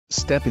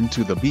Step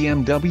into the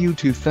BMW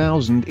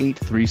 2008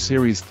 3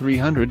 Series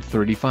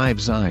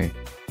 335i.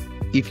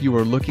 If you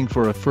are looking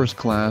for a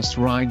first-class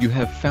ride, you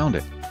have found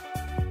it.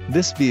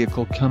 This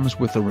vehicle comes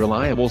with a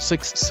reliable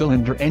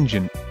 6-cylinder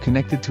engine,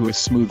 connected to a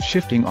smooth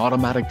shifting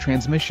automatic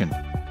transmission.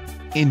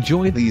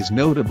 Enjoy these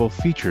notable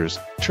features: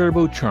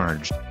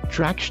 turbocharged,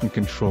 traction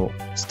control,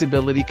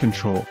 stability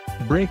control,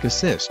 brake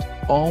assist,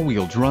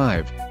 all-wheel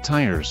drive,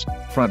 tires,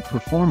 front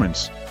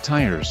performance,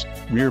 tires,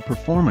 rear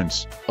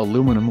performance,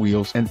 aluminum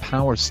wheels and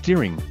power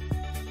steering.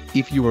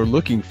 If you are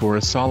looking for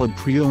a solid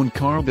pre-owned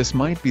car, this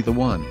might be the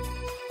one.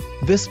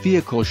 This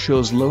vehicle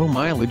shows low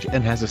mileage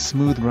and has a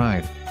smooth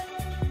ride.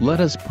 Let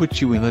us put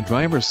you in the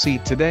driver's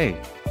seat today.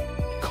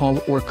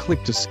 Call or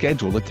click to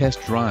schedule a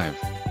test drive.